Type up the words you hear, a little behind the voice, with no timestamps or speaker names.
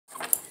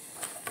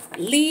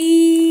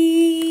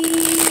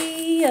Leo.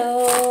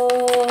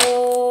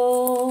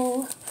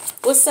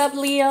 What's up,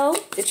 Leo?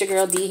 It's your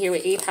girl D here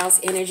with 8th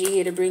House Energy,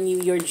 here to bring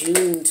you your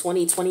June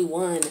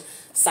 2021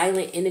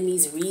 Silent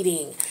Enemies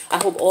reading. I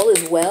hope all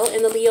is well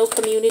in the Leo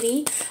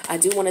community. I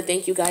do want to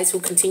thank you guys who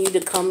continue to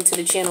come to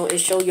the channel and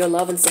show your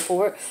love and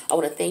support. I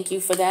want to thank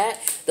you for that.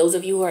 Those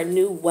of you who are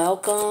new,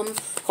 welcome.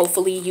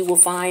 Hopefully you will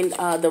find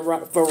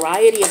the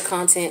variety of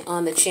content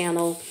on the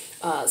channel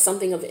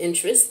something of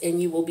interest,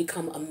 and you will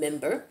become a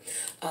member.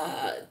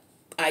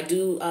 I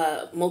do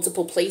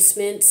multiple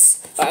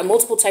placements,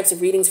 multiple types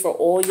of readings for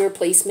all your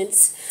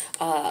placements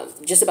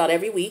just about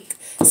every week.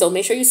 So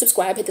make sure you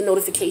subscribe, hit the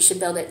notification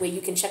bell. That way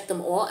you can check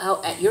them all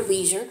out at your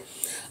leisure.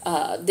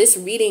 This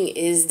reading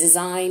is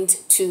designed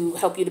to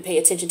help you to pay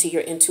attention to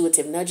your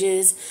intuitive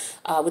nudges.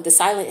 With the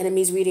Silent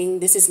Enemies reading,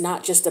 this is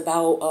not just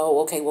about,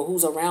 oh, okay, well,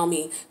 who's around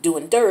me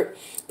doing dirt,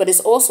 but it's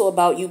also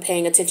about you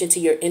paying attention to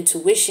your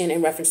intuition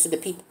in reference to the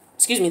people,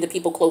 the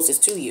people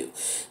closest to you,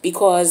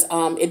 because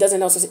it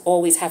doesn't also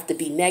always have to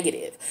be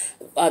negative.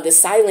 The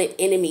silent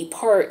enemy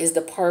part is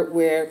the part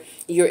where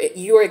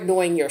you're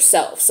ignoring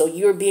yourself. So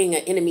you're being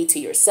an enemy to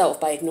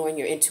yourself by ignoring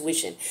your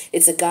intuition.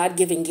 It's a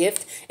God-given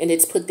gift, and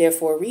it's put there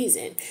for a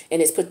reason,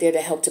 and it's put there to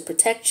help to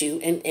protect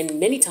you, and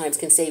many times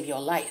can save your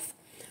life.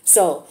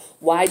 So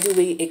why do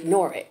we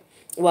ignore it?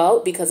 Well,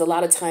 because a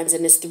lot of times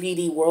in this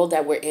 3D world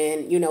that we're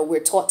in, you know, we're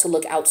taught to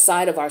look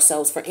outside of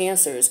ourselves for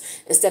answers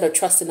instead of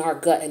trusting our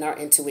gut and our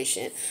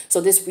intuition.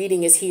 So this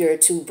reading is here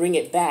to bring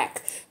it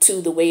back to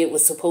the way it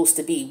was supposed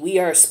to be. We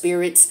are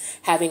spirits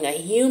having a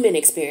human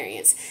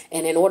experience.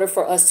 And in order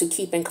for us to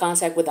keep in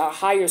contact with our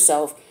higher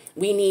self,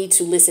 we need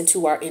to listen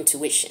to our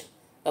intuition.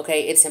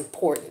 Okay, it's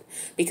important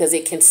because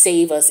it can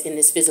save us in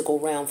this physical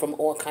realm from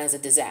all kinds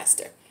of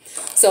disaster.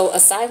 So a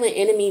silent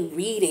enemy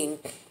reading,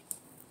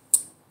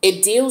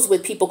 it deals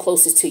with people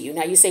closest to you.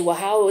 Now you say, well,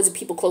 how is it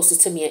people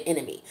closest to me an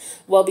enemy?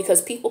 Well,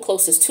 because people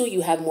closest to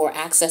you have more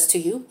access to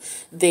you.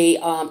 They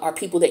are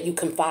people that you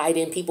confide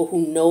in, people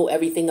who know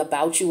everything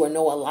about you or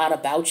know a lot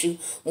about you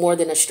more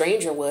than a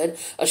stranger would.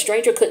 A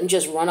stranger couldn't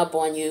just run up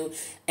on you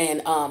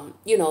and,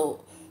 you know,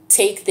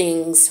 take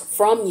things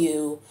from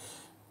you.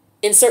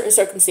 In certain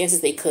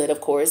circumstances, they could,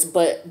 of course,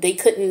 but they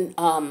couldn't,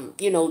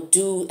 you know,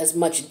 do as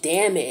much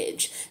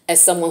damage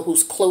as someone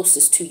who's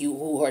closest to you,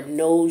 who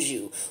knows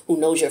you, who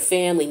knows your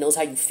family, knows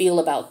how you feel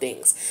about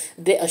things.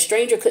 A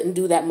stranger couldn't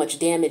do that much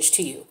damage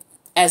to you,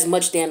 as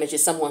much damage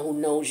as someone who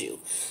knows you.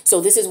 So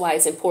this is why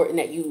it's important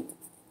that you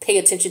pay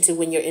attention to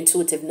when your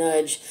intuitive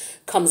nudge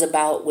comes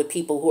about with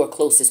people who are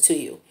closest to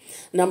you.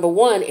 Number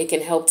one, it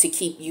can help to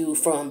keep you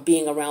from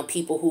being around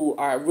people who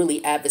are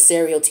really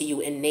adversarial to you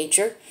in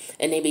nature,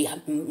 and they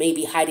may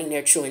be hiding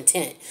their true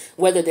intent,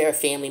 whether they're a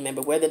family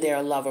member, whether they're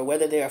a lover,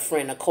 whether they're a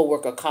friend, a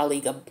coworker,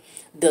 colleague,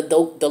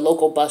 the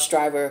local bus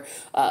driver,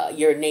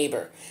 your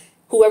neighbor,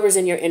 whoever's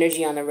in your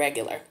energy on the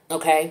regular.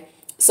 Okay,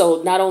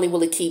 so not only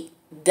will it keep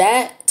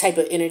that type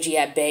of energy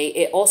at bay,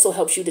 it also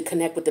helps you to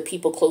connect with the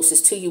people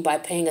closest to you by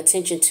paying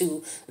attention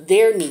to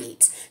their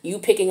needs, you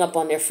picking up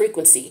on their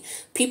frequency.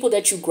 People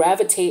that you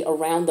gravitate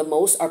around the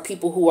most are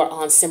people who are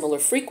on similar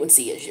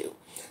frequency as you.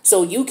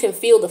 So you can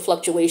feel the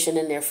fluctuation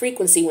in their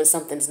frequency when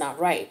something's not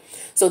right.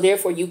 So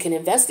therefore you can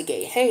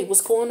investigate. Hey, what's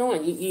going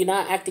on? You're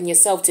not acting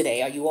yourself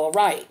today. Are you all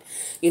right?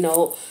 You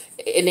know,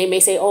 and they may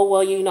say, oh,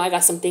 well, you know, I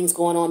got some things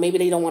going on. Maybe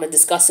they don't want to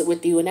discuss it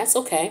with you, and that's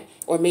okay.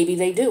 Or maybe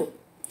they do.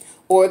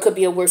 Or it could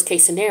be a worst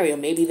case scenario.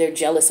 Maybe they're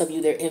jealous of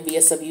you. They're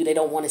envious of you. They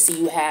don't want to see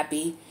you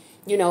happy.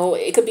 You know,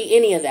 it could be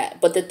any of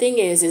that. But the thing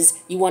is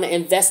you want to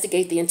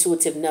investigate the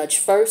intuitive nudge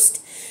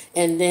first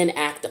and then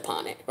act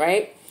upon it,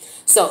 right?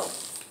 So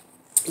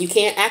you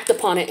can't act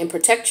upon it and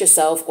protect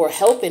yourself or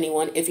help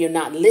anyone if you're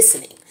not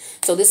listening.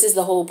 So this is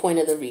the whole point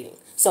of the reading.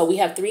 So we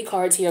have 3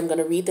 cards here. I'm going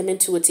to read them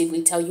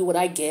intuitively, tell you what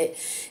I get.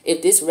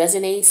 If this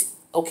resonates,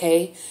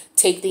 okay,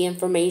 take the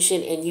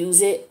information and use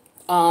it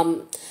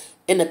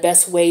in the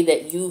best way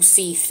that you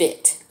see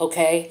fit,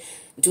 okay?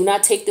 Do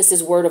not take this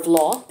as word of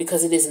law,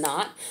 because it is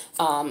not.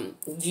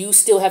 You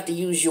still have to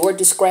use your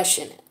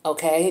discretion,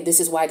 okay? This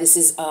is why this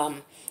is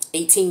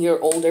 18-year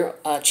older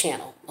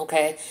channel,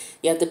 okay?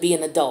 You have to be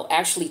an adult.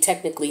 Actually,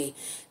 technically,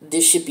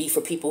 this should be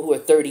for people who are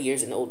 30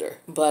 years and older.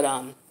 But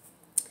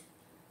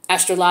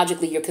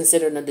astrologically, you're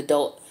considered an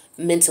adult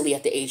mentally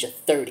at the age of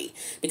 30,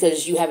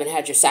 because you haven't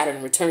had your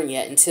Saturn return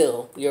yet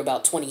until you're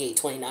about 28,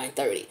 29,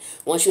 30.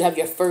 Once you have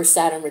your first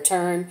Saturn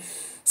return,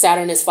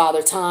 Saturn is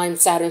father time.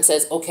 Saturn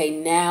says, okay,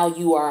 now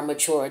you are a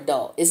mature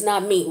adult. It's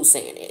not me who's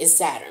saying it. It's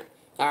Saturn.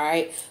 All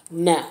right.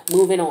 Now,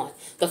 moving on.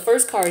 The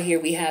first card here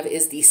we have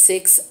is the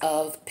 6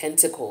 of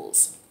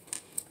Pentacles.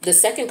 The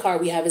second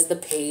card we have is the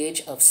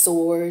Page of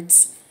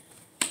Swords.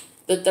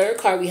 The third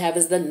card we have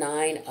is the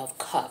 9 of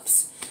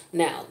Cups.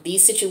 Now,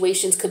 these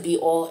situations could be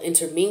all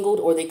intermingled,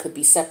 or they could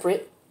be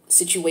separate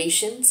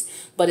situations,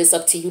 but it's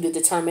up to you to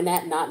determine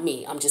that, not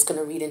me. I'm just going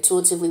to read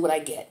intuitively what I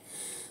get.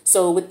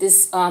 So with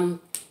this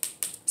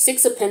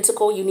 6 of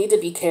Pentacles, you need to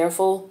be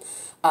careful.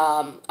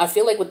 I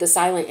feel like with the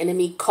silent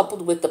enemy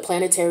coupled with the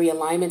planetary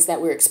alignments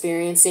that we're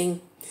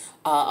experiencing,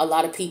 A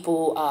lot of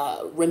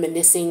people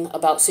reminiscing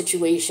about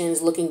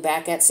situations, looking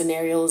back at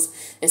scenarios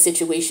and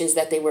situations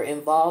that they were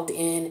involved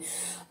in.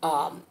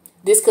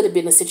 This could have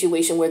been a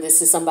situation where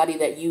this is somebody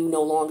that you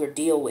no longer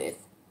deal with.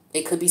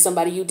 It could be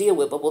somebody you deal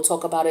with, but we'll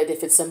talk about it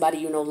if it's somebody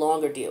you no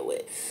longer deal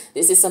with.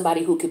 This is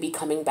somebody who could be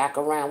coming back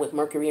around with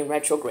Mercury in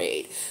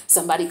retrograde.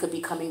 Somebody could be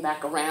coming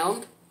back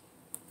around.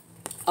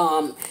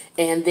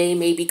 And they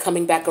may be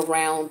coming back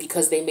around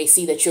because they may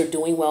see that you're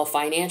doing well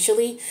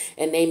financially,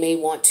 and they may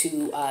want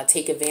to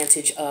take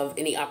advantage of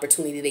any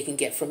opportunity they can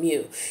get from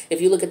you. If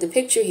you look at the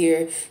picture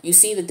here, you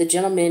see that the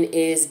gentleman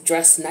is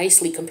dressed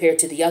nicely compared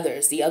to the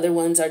others. The other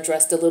ones are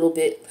dressed a little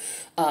bit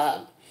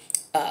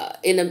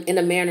in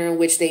a manner in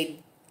which they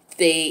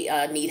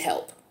need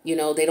help. You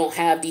know, they don't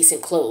have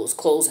decent clothes.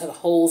 Clothes have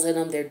holes in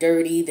them. They're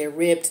dirty. They're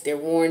ripped. They're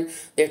worn.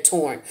 They're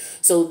torn.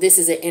 So this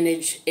is an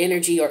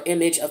energy or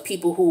image of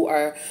people who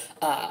are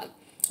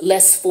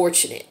less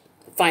fortunate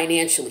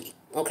financially.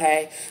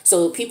 Okay,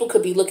 so people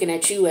could be looking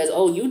at you as,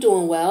 oh, you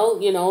doing well,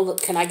 you know,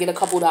 can I get a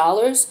couple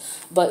dollars?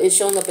 But it's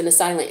showing up in the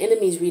silent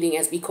enemies reading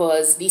as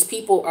because these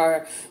people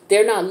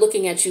they're not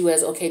looking at you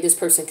as, okay, this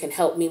person can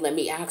help me. Let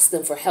me ask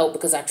them for help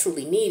because I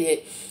truly need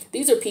it.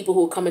 These are people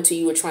who are coming to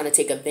you or trying to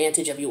take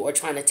advantage of you or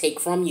trying to take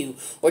from you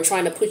or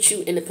trying to put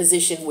you in a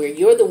position where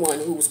you're the one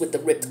who's with the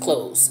ripped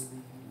clothes.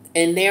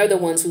 And they're the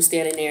ones who's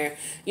standing there,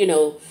 you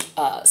know,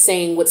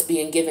 saying what's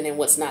being given and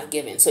what's not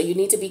given. So you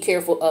need to be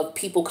careful of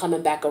people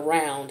coming back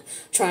around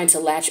trying to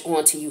latch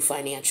onto you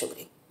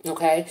financially.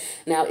 Okay.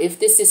 Now, if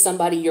this is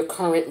somebody you're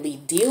currently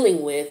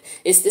dealing with,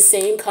 it's the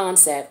same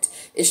concept.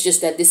 It's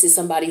just that this is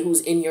somebody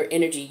who's in your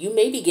energy. You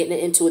may be getting an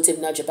intuitive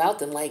nudge about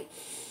them. Like,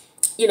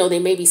 you know, they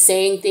may be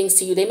saying things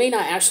to you. They may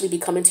not actually be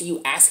coming to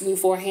you asking you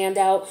for a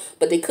handout,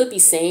 but they could be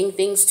saying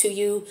things to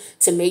you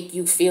to make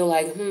you feel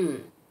like,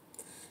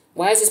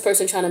 why is this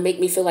person trying to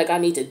make me feel like I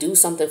need to do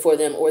something for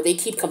them? Or they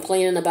keep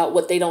complaining about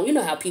what they don't. You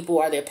know how people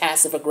are. They're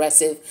passive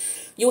aggressive.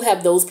 You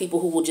have those people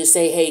who will just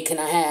say, hey, can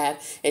I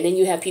have? And then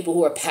you have people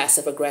who are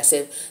passive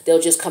aggressive.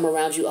 They'll just come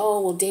around you.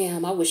 Oh, well,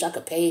 damn, I wish I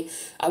could pay.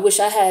 I wish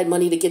I had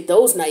money to get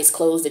those nice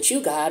clothes that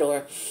you got.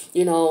 Or,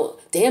 you know,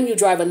 damn, you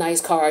drive a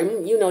nice car.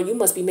 You know, you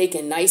must be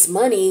making nice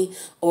money.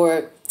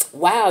 Or,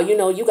 wow, you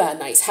know, you got a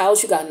nice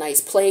house, you got a nice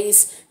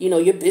place, you know,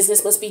 your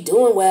business must be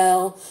doing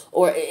well.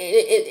 Or,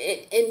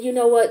 and you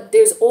know what,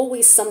 there's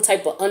always some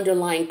type of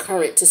underlying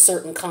current to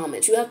certain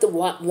comments. You have to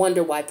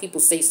wonder why people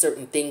say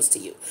certain things to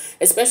you,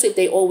 especially if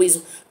they always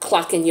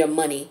clocking your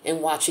money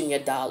and watching your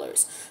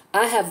dollars.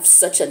 I have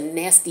such a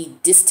nasty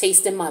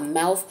distaste in my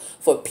mouth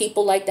for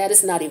people like that.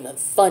 It's not even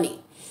funny.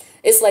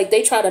 It's like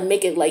they try to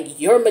make it like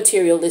you're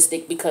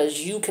materialistic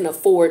because you can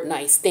afford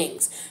nice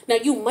things. Now,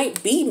 you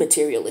might be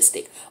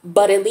materialistic,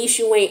 but at least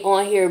you ain't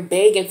on here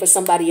begging for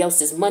somebody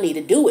else's money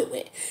to do it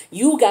with.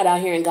 You got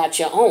out here and got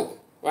your own,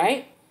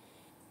 right?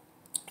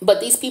 But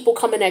these people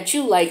coming at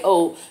you like,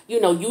 oh, you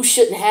know, you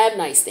shouldn't have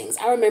nice things.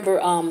 I remember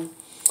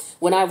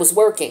when I was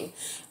working,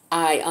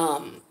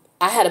 I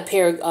had a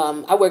pair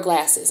of, I wear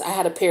glasses. I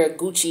had a pair of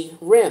Gucci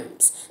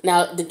rims.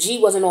 Now, the G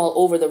wasn't all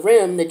over the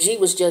rim. The G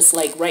was just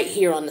like right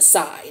here on the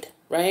side,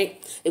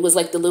 right? It was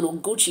like the little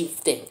Gucci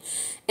thing.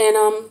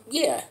 And,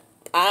 yeah,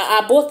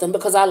 I bought them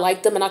because I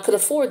liked them and I could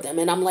afford them.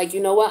 And I'm like,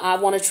 you know what? I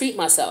want to treat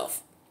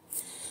myself.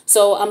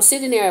 So I'm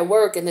sitting there at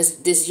work and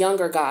this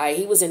younger guy,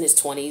 he was in his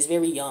 20s,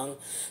 very young,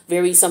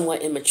 very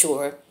somewhat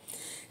immature.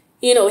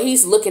 You know,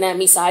 he's looking at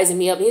me, sizing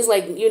me up. He's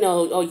like, you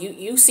know, oh,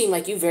 you seem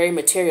like you very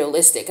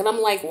materialistic. And I'm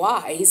like,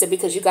 why? He said,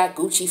 because you got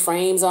Gucci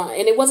frames on.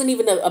 And it wasn't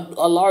even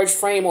a large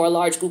frame or a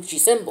large Gucci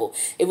symbol.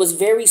 It was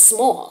very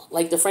small.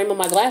 Like the frame of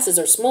my glasses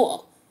are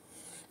small.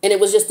 And it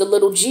was just a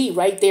little G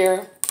right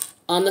there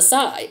on the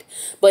side.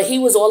 But he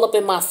was all up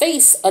in my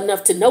face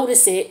enough to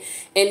notice it.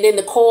 And then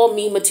to call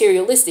me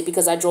materialistic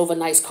because I drove a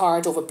nice car,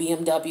 I drove a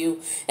BMW,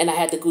 and I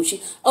had the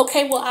Gucci.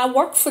 Okay, well, I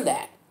worked for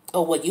that.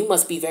 Oh, well, you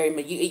must be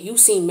you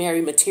seem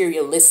very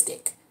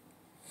materialistic.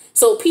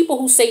 So people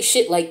who say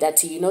shit like that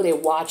to you, know they're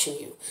watching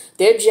you.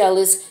 They're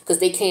jealous because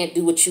they can't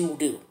do what you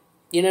do.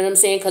 You know what I'm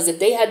saying? Because if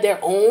they had their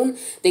own,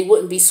 they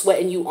wouldn't be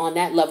sweating you on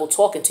that level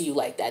talking to you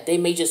like that. They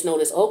may just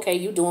notice, okay,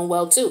 you're doing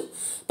well too.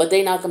 But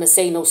they're not going to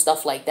say no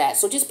stuff like that.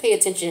 So just pay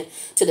attention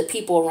to the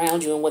people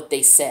around you and what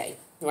they say,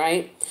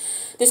 right?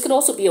 This could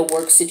also be a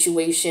work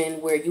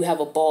situation where you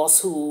have a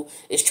boss who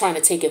is trying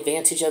to take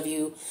advantage of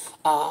you.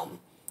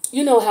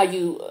 You know how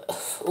you,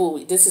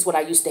 oh, this is what I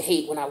used to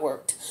hate when I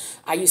worked.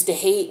 I used to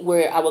hate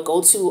where I would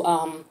go to,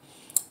 and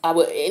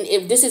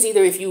if this is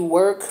either if you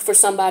work for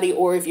somebody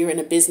or if you're in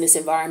a business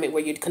environment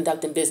where you're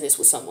conducting business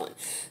with someone.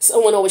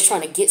 Someone always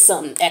trying to get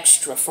something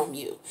extra from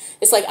you.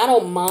 It's like, I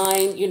don't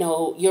mind, you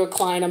know, you're a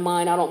client of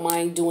mine. I don't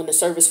mind doing the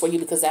service for you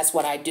because that's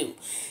what I do.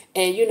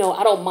 And, you know,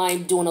 I don't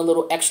mind doing a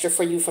little extra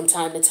for you from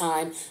time to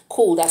time.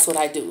 Cool, that's what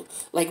I do.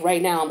 Like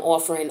right now I'm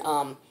offering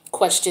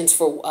questions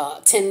for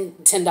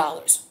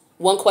 $10.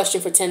 One question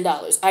for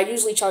 $10. I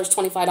usually charge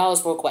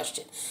 $25 for a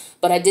question,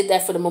 but I did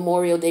that for the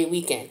Memorial Day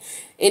weekend.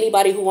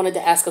 Anybody who wanted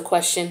to ask a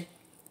question,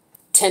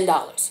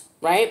 $10,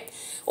 right?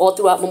 All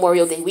throughout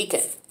Memorial Day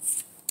weekend.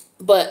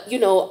 But, you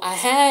know, I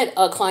had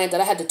a client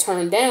that I had to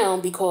turn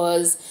down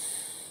because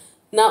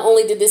not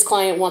only did this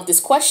client want this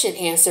question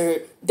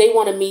answered, they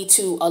wanted me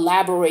to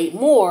elaborate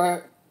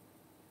more,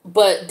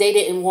 but they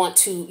didn't want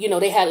to, you know,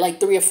 they had like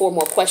 3 or 4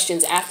 more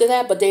questions after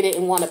that, but they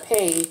didn't want to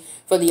pay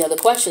for the other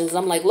questions. And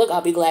I'm like, look,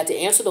 I'll be glad to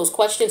answer those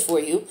questions for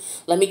you.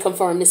 Let me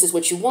confirm this is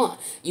what you want.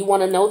 You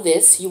want to know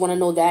this, you want to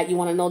know that, you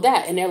want to know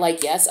that. And they're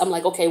like, yes. I'm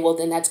like, okay, well,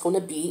 then that's going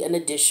to be an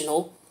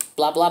additional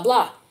blah, blah,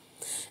 blah.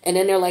 And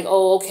then they're like,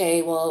 oh,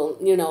 okay, well,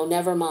 you know,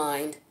 never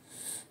mind.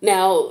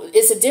 Now,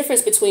 it's a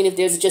difference between if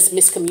there's just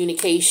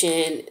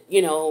miscommunication,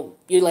 you know,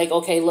 you're like,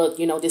 okay, look,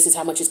 you know, this is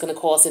how much it's going to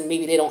cost, and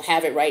maybe they don't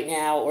have it right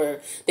now or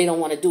they don't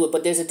want to do it.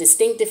 But there's a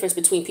distinct difference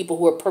between people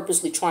who are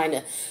purposely trying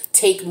to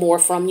take more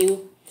from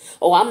you.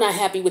 Oh, I'm not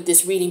happy with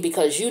this reading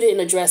because you didn't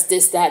address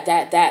this, that,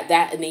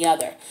 and the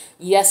other.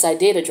 Yes, I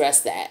did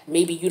address that.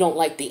 Maybe you don't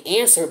like the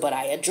answer, but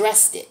I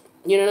addressed it.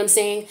 You know what I'm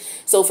saying?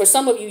 So for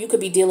some of you, you could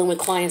be dealing with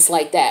clients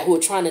like that who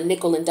are trying to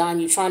nickel and dime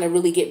you, trying to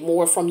really get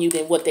more from you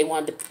than what they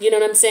wanted to, you know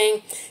what I'm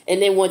saying?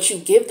 And then once you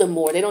give them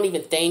more, they don't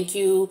even thank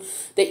you.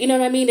 They, you know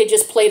what I mean? They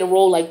just play the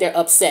role like they're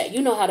upset.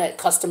 You know how that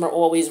customer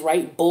always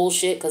right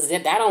bullshit? Because I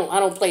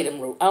don't play them.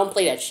 I don't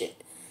play that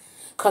shit.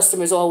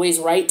 Customers always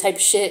right type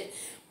shit.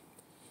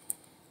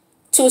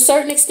 To a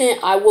certain extent,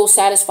 I will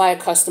satisfy a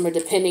customer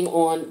depending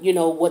on, you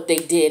know, what they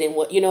did and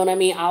what, you know what I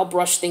mean? I'll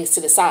brush things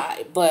to the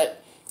side, but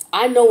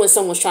I know when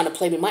someone's trying to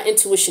play me. My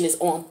intuition is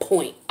on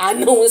point. I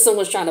know when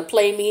someone's trying to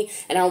play me,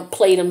 and I don't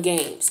play them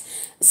games.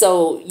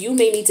 So you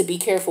may need to be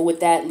careful with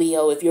that,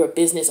 Leo, if you're a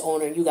business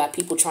owner and you got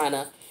people trying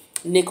to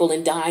nickel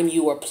and dime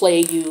you or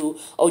play you.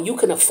 Oh, you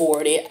can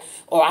afford it,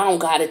 or I don't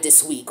got it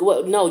this week.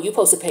 Well, no, you're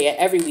supposed to pay it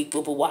every week,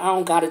 boo-boo. Well, I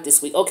don't got it this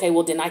week. Okay,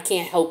 well, then I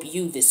can't help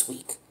you this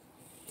week.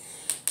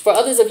 For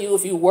others of you,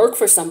 if you work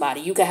for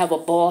somebody, you could have a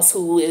boss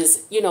who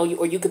is, you know,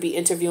 or you could be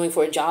interviewing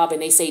for a job,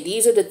 and they say,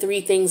 these are the 3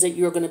 things that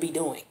you're going to be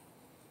doing.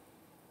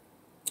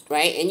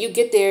 Right? And you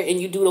get there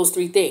and you do those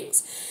 3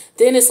 things.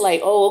 Then it's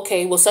like, oh,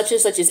 okay, well, such and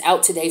such is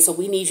out today, so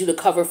we need you to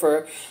cover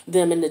for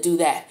them and to do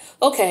that.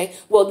 Okay,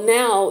 well,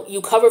 now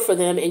you cover for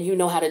them and you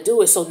know how to do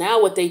it. So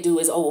now what they do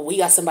is, oh, well, we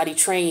got somebody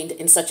trained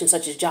in such and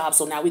such's job,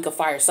 so now we can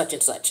fire such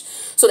and such.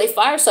 So they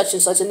fire such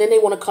and such, and then they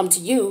want to come to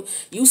you.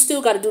 You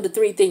still got to do the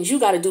 3 things you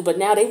got to do, but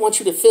now they want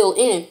you to fill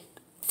in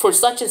for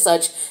such and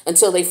such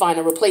until they find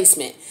a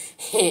replacement.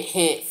 Hint,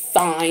 hint,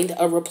 find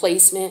a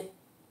replacement.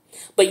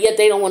 But yet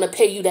they don't want to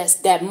pay you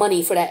that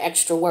money for that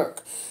extra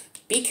work.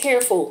 Be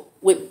careful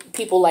with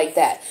people like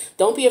that.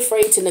 Don't be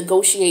afraid to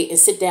negotiate and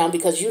sit down,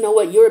 because you know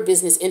what? You're a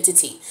business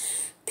entity.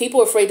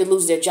 People are afraid to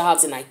lose their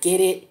jobs, and I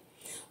get it.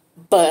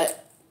 But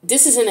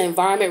this is an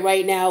environment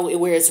right now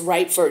where it's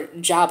ripe for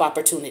job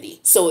opportunity.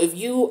 So if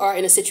you are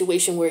in a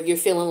situation where you're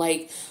feeling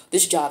like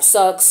this job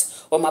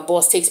sucks, or my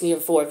boss takes me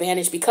for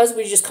advantage, because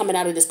we're just coming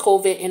out of this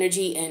COVID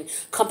energy and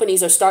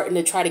companies are starting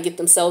to try to get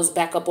themselves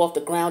back up off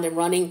the ground and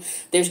running,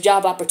 there's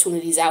job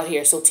opportunities out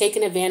here. So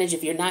taking advantage,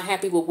 if you're not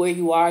happy with where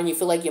you are and you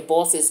feel like your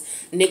boss is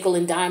nickel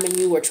and diming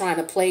you or trying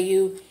to play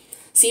you,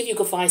 see if you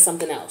can find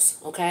something else,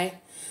 okay?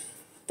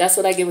 That's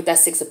what I get with that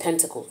 6 of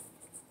Pentacles.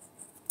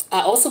 I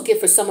also get,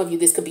 for some of you,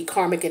 this could be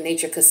karmic in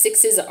nature, because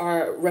 6s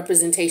are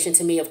representation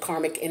to me of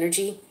karmic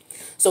energy.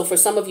 So for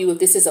some of you, if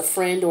this is a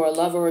friend or a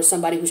lover or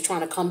somebody who's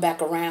trying to come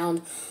back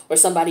around, or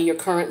somebody you're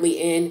currently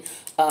in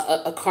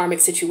a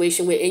karmic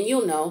situation with, and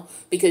you'll know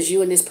because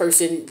you and this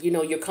person, you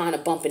know, you're kind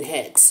of bumping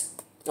heads,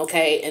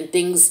 okay? And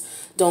things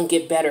don't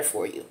get better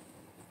for you.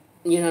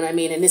 You know what I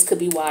mean? And this could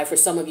be why, for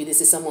some of you, this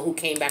is someone who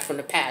came back from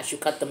the past. You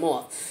cut them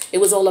off. It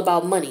was all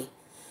about money.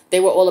 They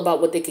were all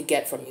about what they could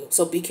get from you.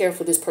 So be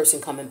careful this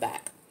person coming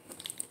back.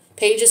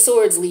 Page of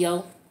Swords,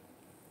 Leo.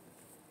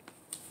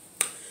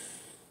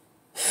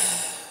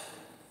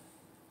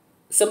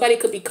 Somebody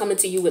could be coming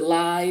to you with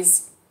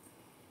lies,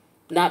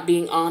 not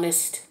being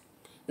honest,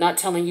 not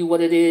telling you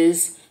what it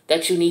is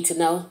that you need to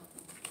know.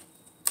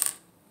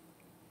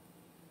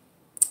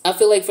 I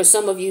feel like for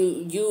some of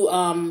you,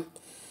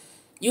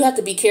 you have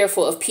to be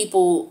careful of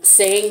people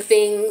saying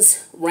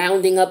things,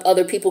 rounding up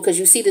other people, because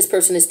you see this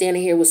person is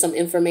standing here with some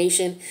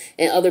information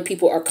and other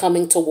people are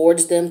coming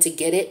towards them to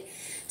get it.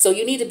 So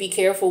you need to be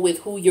careful with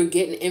who you're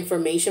getting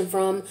information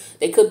from.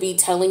 They could be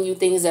telling you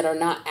things that are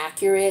not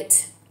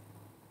accurate.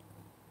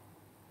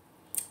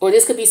 Or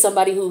this could be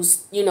somebody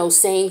who's, you know,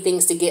 saying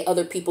things to get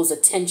other people's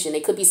attention. They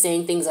could be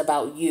saying things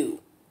about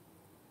you.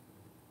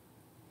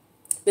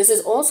 This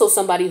is also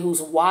somebody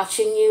who's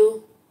watching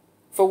you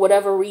for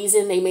whatever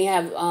reason. They may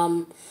have,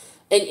 and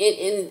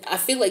I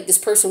feel like this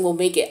person will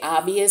make it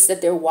obvious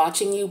that they're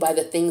watching you by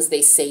the things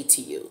they say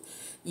to you.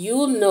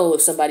 You'll know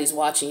if somebody's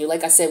watching you.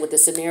 Like I said, with the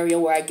scenario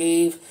where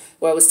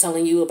I was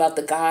telling you about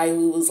the guy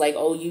who was like,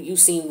 oh, you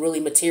seem really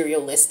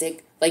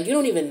materialistic. Like, you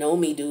don't even know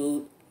me,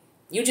 dude.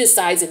 You just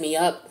sizing me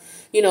up,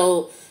 you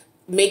know,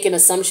 making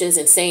assumptions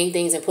and saying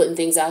things and putting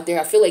things out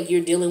there. I feel like you're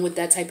dealing with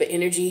that type of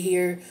energy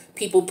here.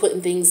 People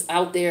putting things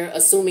out there,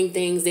 assuming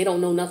things. They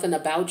don't know nothing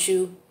about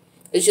you.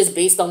 It's just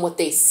based on what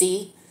they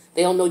see.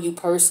 They don't know you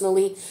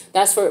personally.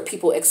 That's for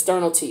people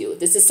external to you.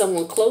 This is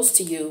someone close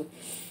to you.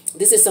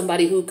 This is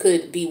somebody who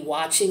could be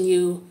watching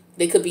you,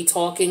 They could be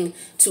talking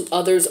to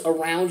others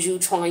around you,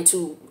 trying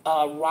to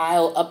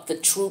rile up the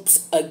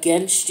troops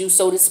against you,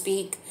 so to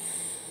speak.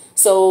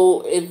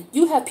 So if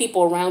you have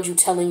people around you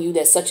telling you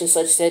that such and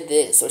such said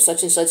this, or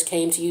such and such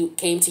came to you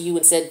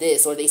and said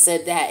this, or they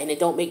said that, and it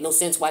don't make no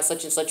sense why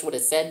such and such would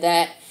have said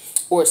that,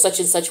 or such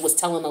and such was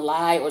telling a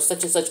lie, or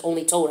such and such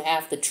only told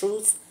half the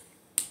truth.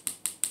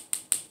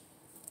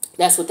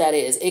 That's what that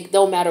is. It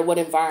don't matter what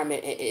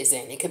environment it is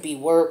in. It could be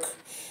work.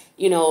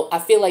 You know, I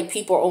feel like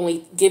people are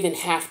only given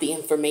half the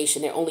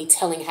information. They're only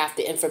telling half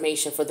the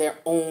information for their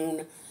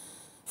own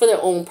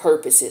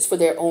purposes, for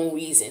their own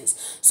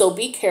reasons. So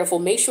be careful.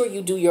 Make sure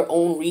you do your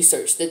own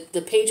research.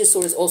 The Page of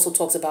Swords also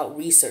talks about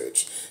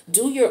research.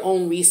 Do your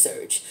own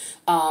research.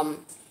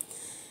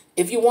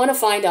 If you want to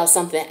find out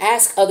something,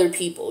 ask other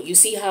people. You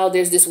see how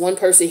there's this one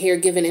person here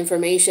giving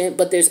information,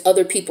 but there's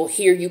other people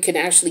here you can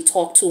actually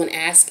talk to and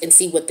ask and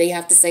see what they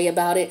have to say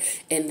about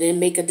it and then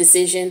make a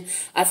decision.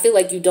 I feel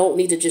like you don't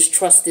need to just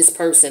trust this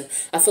person.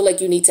 I feel like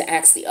you need to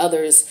ask the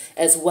others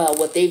as well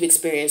what they've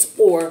experienced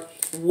or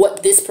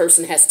what this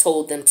person has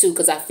told them too.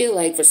 Because I feel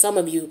like for some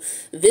of you,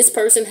 this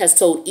person has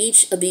told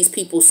each of these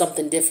people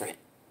something different.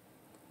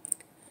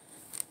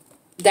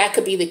 That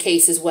could be the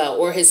case as well,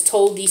 or has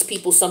told these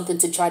people something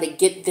to try to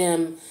get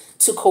them,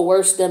 to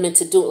coerce them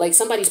into doing, like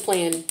somebody's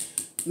playing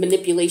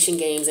manipulation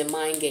games and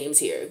mind games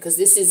here, because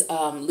this is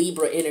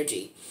Libra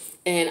energy.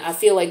 And I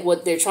feel like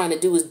what they're trying to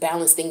do is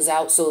balance things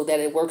out so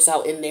that it works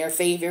out in their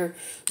favor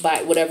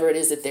by whatever it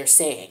is that they're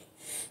saying.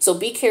 So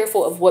be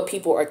careful of what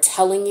people are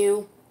telling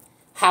you,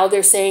 how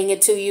they're saying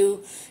it to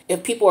you.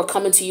 If people are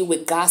coming to you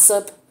with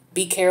gossip,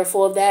 be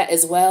careful of that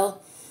as well.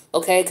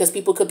 Okay, because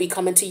people could be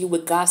coming to you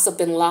with gossip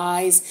and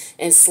lies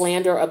and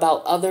slander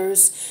about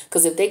others.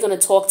 Because if they're going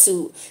to talk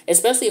to,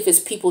 especially if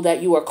it's people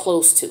that you are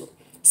close to,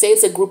 say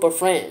it's a group of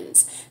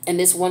friends, and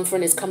this one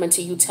friend is coming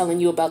to you telling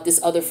you about this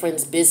other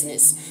friend's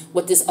business,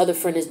 what this other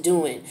friend is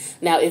doing.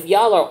 Now, if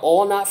y'all are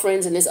all not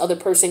friends and this other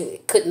person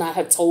could not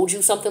have told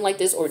you something like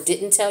this or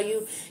didn't tell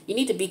you, you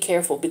need to be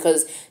careful,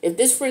 because if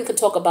this friend could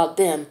talk about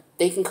them,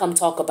 they can come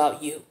talk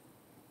about you.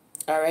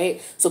 All right,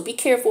 so be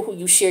careful who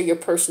you share your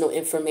personal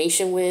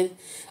information with.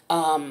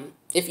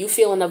 If you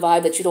feel in a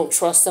vibe that you don't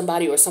trust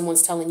somebody or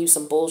someone's telling you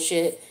some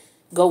bullshit,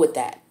 go with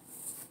that.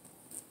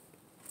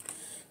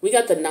 We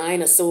got the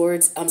Nine of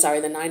Swords.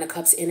 The Nine of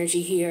Cups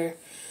energy here.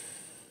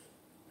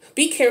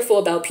 Be careful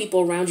about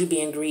people around you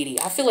being greedy.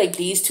 I feel like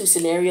these two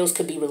scenarios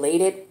could be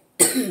related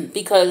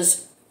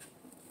because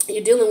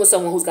you're dealing with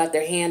someone who's got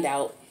their hand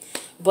out.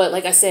 But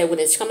like I said, when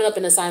it's coming up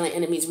in the Silent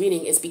Enemies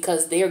reading, it's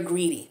because they're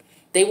greedy.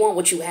 They want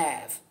what you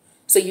have.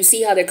 So you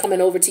see how they're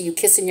coming over to you,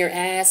 kissing your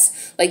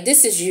ass. Like,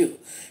 this is you.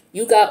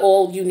 You got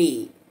all you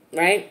need,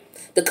 right?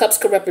 The cups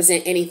could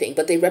represent anything,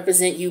 but they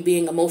represent you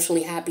being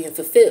emotionally happy and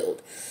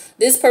fulfilled.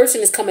 This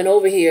person is coming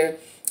over here.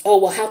 Oh,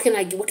 well, what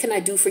can I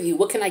do for you?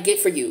 What can I get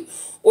for you?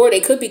 Or they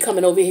could be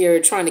coming over here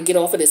trying to get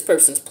off of this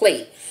person's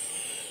plate.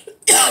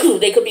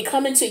 They could be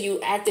coming to you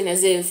acting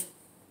as if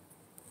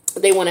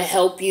they want to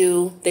help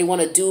you. They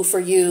want to do for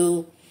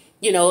you,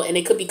 you know, and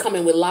they could be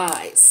coming with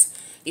lies,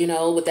 you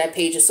know, with that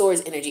Page of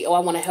Swords energy. Oh, I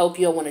want to help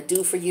you. I want to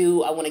do for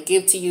you. I want to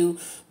give to you.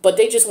 But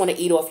they just want to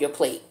eat off your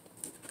plate.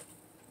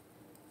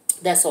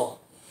 That's all.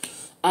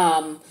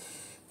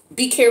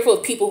 Be careful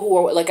of people who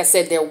are, like I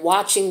said, they're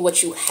watching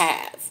what you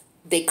have.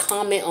 They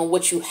comment on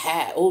what you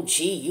have. Oh,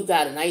 gee, you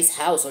got a nice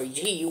house. Or,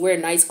 gee, you wear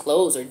nice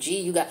clothes. Or, gee,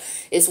 you got...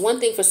 It's one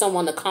thing for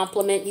someone to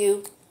compliment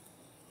you.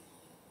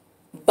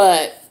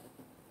 But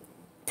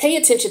pay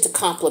attention to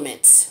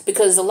compliments.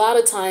 Because a lot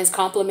of times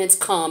compliments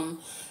come,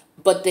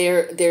 but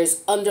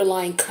there's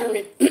underlying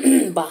current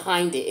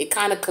behind it. It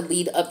kind of could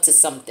lead up to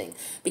something.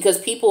 Because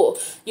people,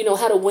 you know,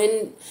 how to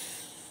win...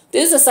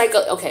 There's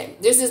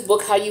this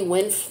book, How You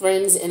Win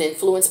Friends and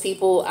Influence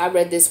People. I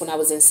read this when I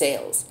was in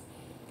sales.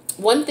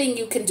 One thing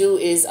you can do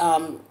is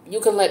you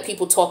can let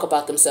people talk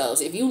about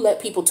themselves. If you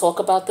let people talk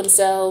about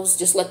themselves,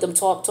 just let them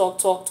talk,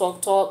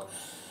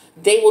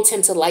 they will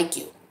tend to like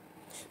you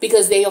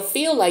because they'll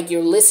feel like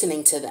you're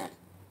listening to them.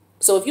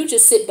 So if you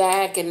just sit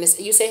back and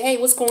you say, hey,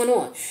 what's going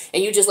on?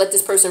 And you just let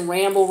this person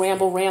ramble,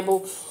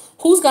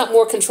 who's got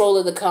more control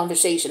of the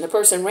conversation? The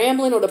person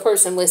rambling or the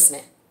person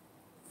listening?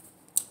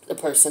 The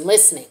person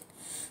listening.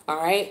 All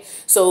right.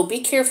 So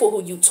be careful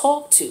who you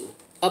talk to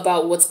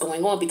about what's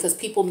going on, because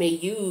people may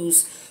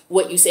use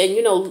what you say. And,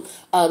 you know,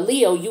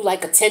 Leo, you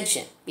like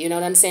attention. You know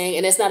what I'm saying?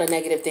 And it's not a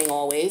negative thing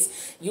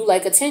always. You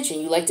like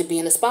attention. You like to be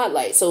in the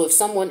spotlight. So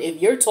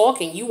if you're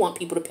talking, you want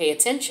people to pay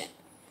attention.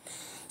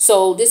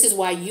 So this is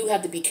why you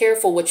have to be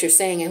careful what you're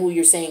saying and who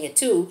you're saying it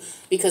to,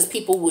 because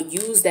people will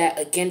use that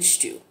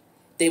against you.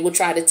 They will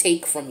try to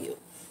take from you.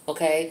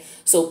 Okay,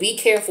 so be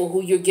careful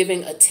who you're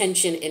giving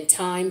attention and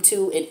time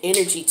to and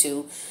energy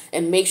to,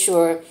 and make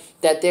sure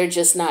that they're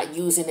just not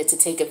using it to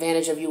take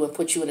advantage of you and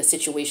put you in a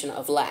situation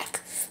of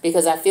lack.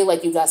 Because I feel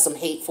like you got some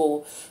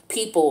hateful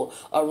people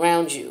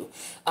around you.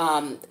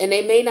 And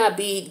they may not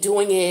be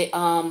doing it,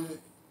 how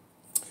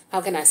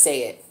can I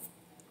say it?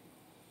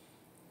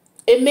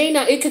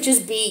 It could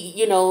just be,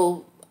 you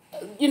know,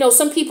 you know,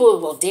 some people,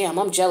 well, damn,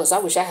 I'm jealous. I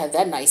wish I had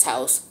that nice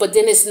house. But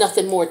then it's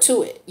nothing more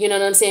to it. You know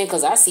what I'm saying?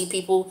 Because I see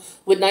people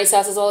with nice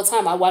houses all the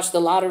time. I watch the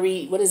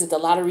lottery, what is it, the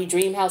lottery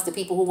dream house, the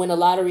people who win the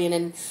lottery, and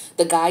then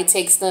the guy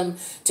takes them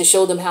to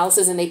show them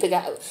houses and they pick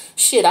out.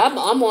 Shit, I'm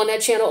on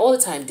that channel all the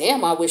time.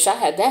 Damn, I wish I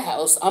had that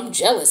house. I'm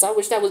jealous. I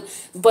wish that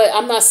was. But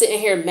I'm not sitting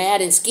here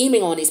mad and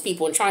scheming on these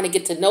people and trying to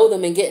get to know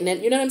them and getting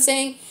it. You know what I'm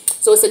saying?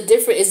 So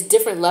it's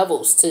different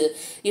levels to,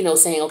 you know,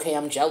 saying, okay,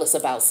 I'm jealous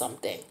about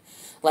something.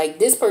 Like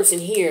this person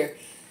here,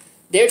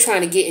 they're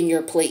trying to get in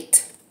your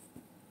plate.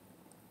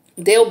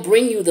 They'll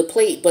bring you the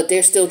plate, but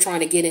they're still trying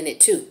to get in it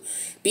too.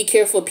 Be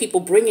careful of people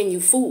bringing you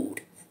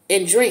food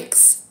and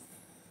drinks.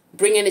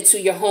 Bringing it to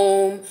your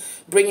home,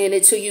 bringing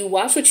it to you.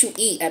 Watch what you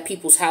eat at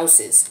people's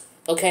houses,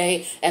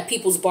 okay? At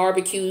people's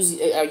barbecues.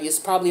 It's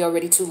probably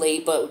already too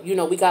late, but, you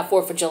know, we got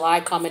 4th of July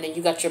coming and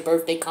you got your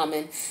birthday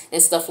coming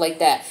and stuff like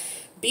that.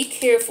 Be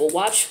careful.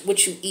 Watch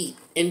what you eat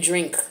and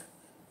drink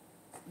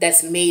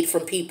that's made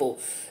from people.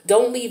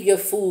 Don't leave your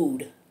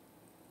food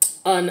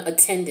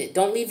unattended.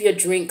 Don't leave your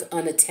drink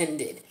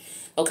unattended,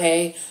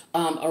 okay,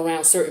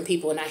 around certain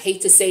people. And I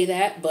hate to say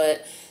that,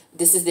 but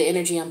this is the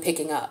energy I'm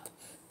picking up.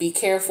 Be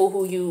careful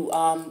who you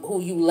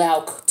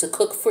allow to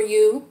cook for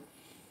you.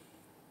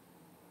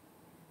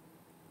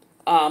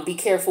 Be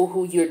careful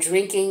who you're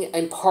drinking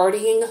and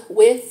partying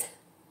with.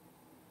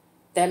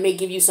 That may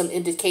give you some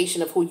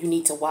indication of who you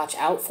need to watch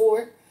out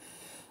for.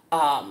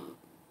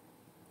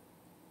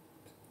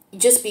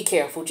 Just be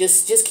careful.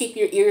 Just keep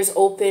your ears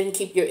open.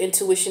 Keep your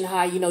intuition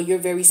high. You know, you're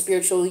very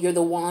spiritual. You're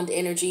the wand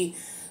energy.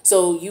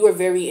 So you are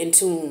very in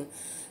tune,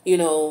 you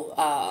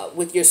know,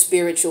 with your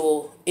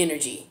spiritual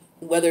energy,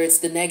 whether it's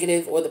the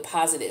negative or the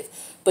positive.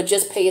 But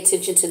just pay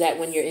attention to that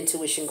when your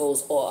intuition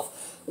goes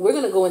off. We're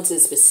going to go into the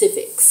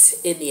specifics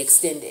in the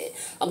extended.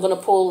 I'm going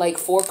to pull like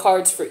 4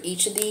 cards for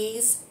each of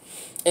these.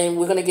 And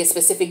we're going to get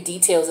specific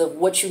details of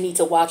what you need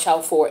to watch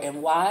out for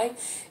and why.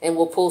 And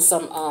we'll pull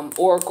some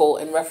oracle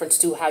in reference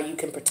to how you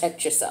can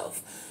protect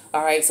yourself.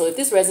 All right. So if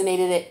this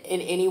resonated in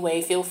any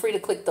way, feel free to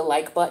click the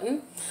like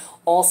button.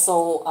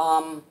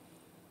 Also,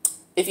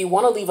 if you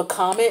want to leave a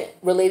comment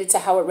related to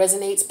how it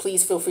resonates,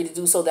 please feel free to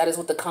do so. That is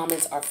what the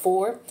comments are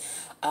for.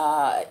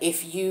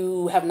 If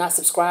you have not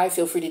subscribed,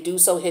 feel free to do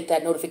so. Hit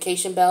that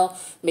notification bell.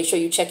 Make sure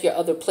you check your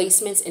other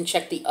placements and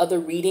check the other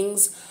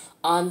readings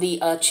on the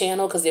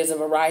channel, because there's a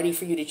variety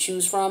for you to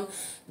choose from.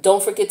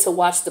 Don't forget to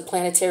watch the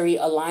planetary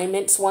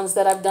alignments ones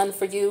that I've done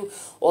for you.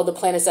 All the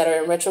planets that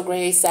are in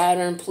retrograde,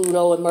 Saturn,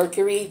 Pluto, and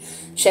Mercury.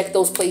 Check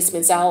those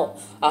placements out.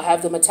 I'll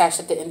have them attached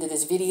at the end of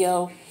this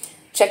video.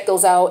 Check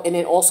those out, and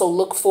then also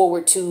look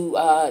forward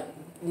to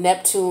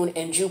Neptune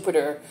and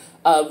Jupiter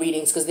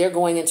readings, because they're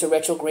going into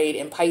retrograde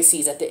in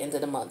Pisces at the end of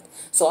the month.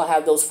 So I'll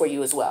have those for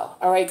you as well.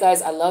 All right,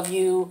 guys, I love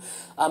you.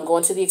 I'm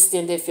going to the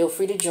extended. Feel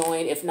free to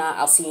join. If not,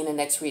 I'll see you in the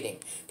next reading.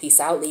 Peace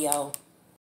out, Leo.